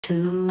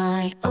to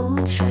my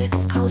old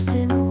tricks,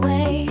 posting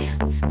away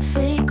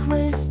fake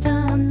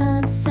wisdom,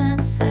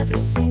 nonsense every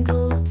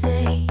single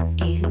day.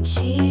 Eating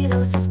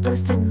Cheetos is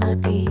boosting my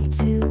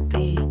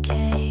B2B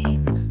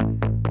game.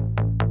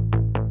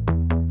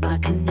 My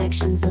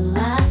connections are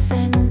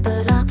laughing,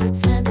 but I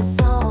pretend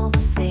it's all the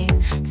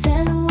same.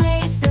 10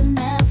 ways that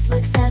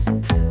Netflix has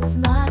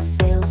improved my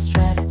sales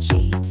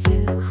strategy. To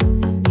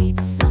whom you need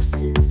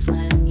substance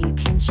when you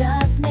can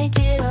just make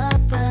it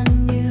up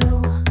anew.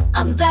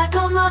 I'm back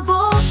on my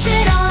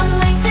bullshit on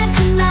LinkedIn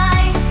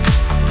tonight,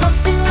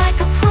 posting like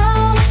a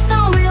pro with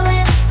no real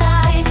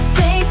insight.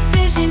 Fake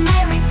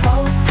visionary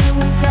posts to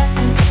impress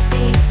and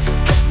deceive,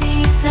 but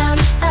deep down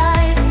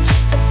inside I'm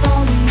just a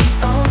phony,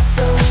 oh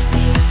so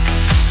weak.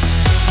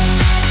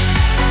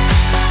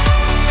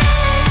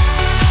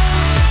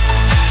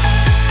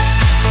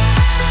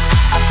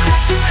 I'll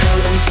crack the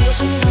code on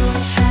digital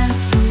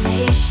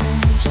transformation,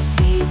 just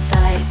be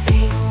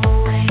typing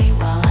away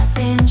while I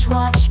binge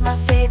watch my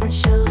favorite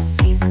shows.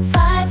 Season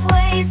 5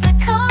 ways that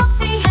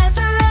coffee has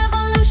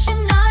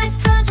revolutionized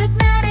project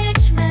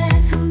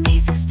management. Who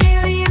needs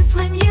experience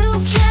when you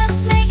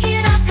just make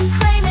it up and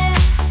claim it?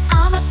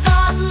 I'm a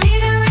thought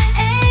leader in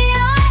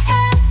AI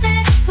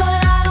ethics,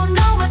 but I don't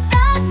know what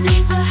that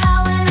means or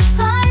how it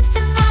applies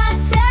to my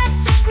tech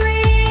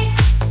degree.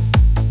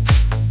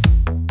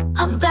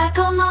 I'm back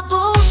on my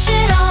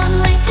bullshit on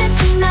LinkedIn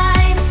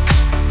tonight,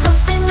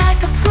 posting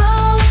like a pro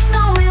with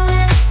no real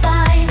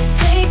insight.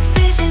 Fake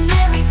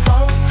visionary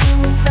posts to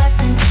impress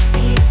and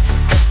deceive,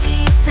 but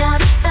deep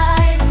down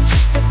inside I'm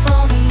just a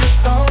phony,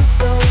 oh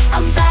so.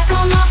 I'm back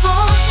on my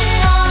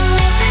bullshit on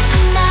LinkedIn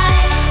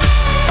tonight,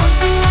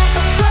 posting like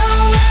a pro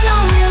with no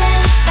real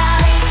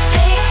insight.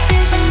 Fake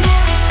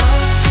visionary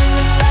posts to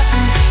impress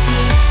and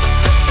deceive,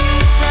 but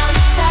deep down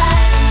inside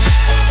I'm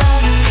just a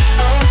phony,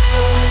 oh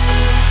so.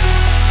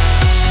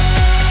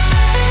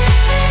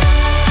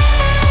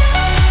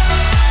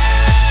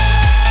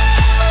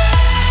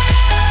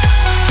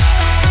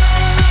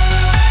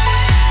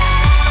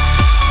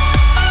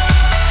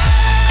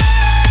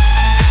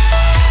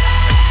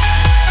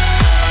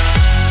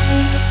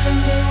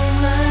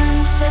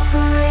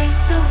 Separate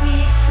the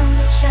wheat from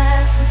the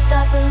chaff and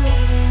stop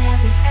believing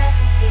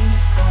everything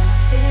is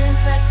posted.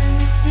 Impress and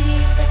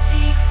deceive, but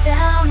deep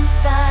down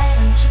inside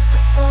I'm just a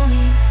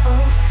phony,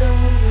 oh so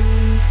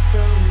weak,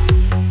 so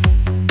weak.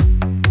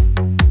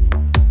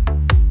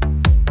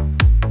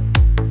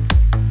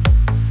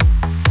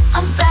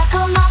 I'm back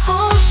on my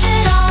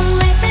bullshit on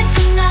LinkedIn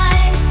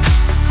tonight,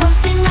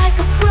 posting like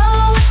a pro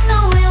with no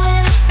real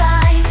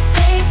insight.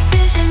 Fake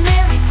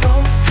visionary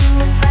posts to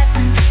impress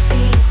and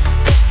deceive,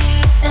 but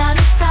deep down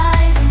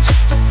inside I'm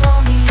just a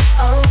phony,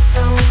 oh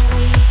so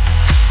weak.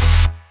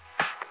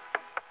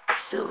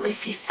 So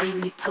if you see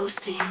me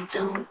posting,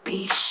 don't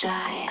be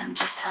shy. I'm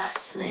just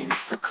hustling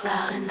for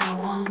clout and I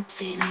won't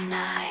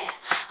deny.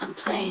 I'm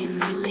playing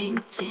the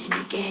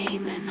LinkedIn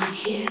game and I'm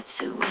here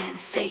to win.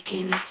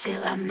 Faking it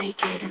till I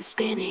make it and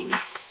spinning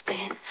it to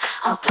spin.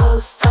 I'll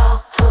post,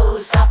 I'll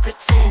pose, I'll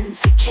pretend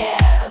to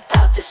care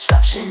about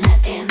disruption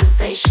and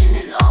innovation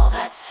and all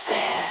that's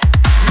fair.